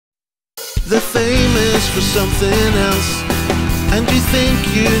They're famous for something else, and you think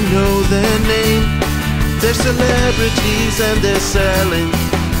you know their name. They're celebrities and they're selling,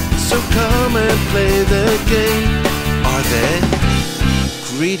 so come and play the game. Are they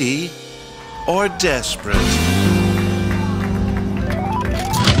greedy or desperate?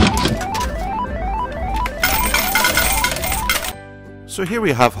 So here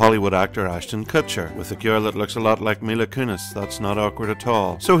we have Hollywood actor Ashton Kutcher with a girl that looks a lot like Mila Kunis. That's not awkward at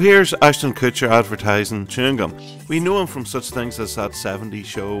all. So here's Ashton Kutcher advertising chewing gum. We know him from such things as that 70s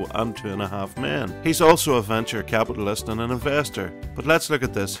show and 2.5 Men. He's also a venture capitalist and an investor. But let's look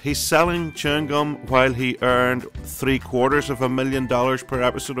at this. He's selling chewing gum while he earned $750,000 per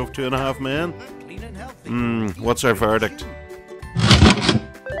episode of 2.5 Men. What's our verdict?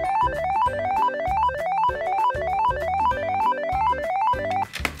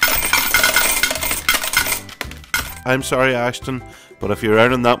 I'm sorry, Ashton, but if you're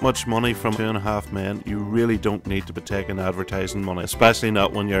earning that much money from 2.5 Men, you really don't need to be taking advertising money, especially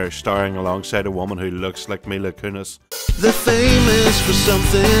not when you're starring alongside a woman who looks like Mila Kunis. They're famous for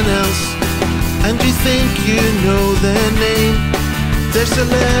something else, and you think you know their name. They're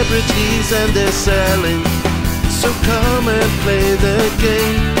celebrities and they're selling, so come and play the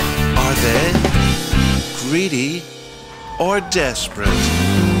game. Are they greedy or desperate?